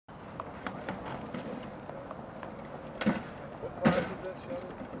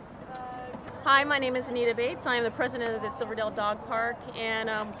Hi, my name is Anita Bates. I am the president of the Silverdale Dog Park, and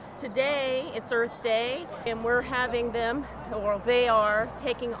today it's Earth Day, and we're having them, or they are,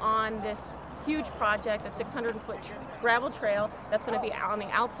 taking on this huge project, a 600-foot gravel trail that's going to be on the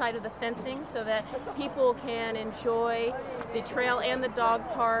outside of the fencing so that people can enjoy the trail and the dog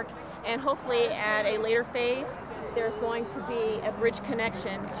park, and hopefully at a later phase there's going to be a bridge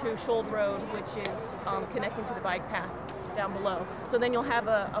connection to Should Road, which is connecting to the bike path down below. So then you'll have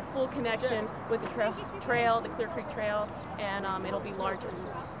a full connection with the trail, the Clear Creek Trail, and it'll be larger.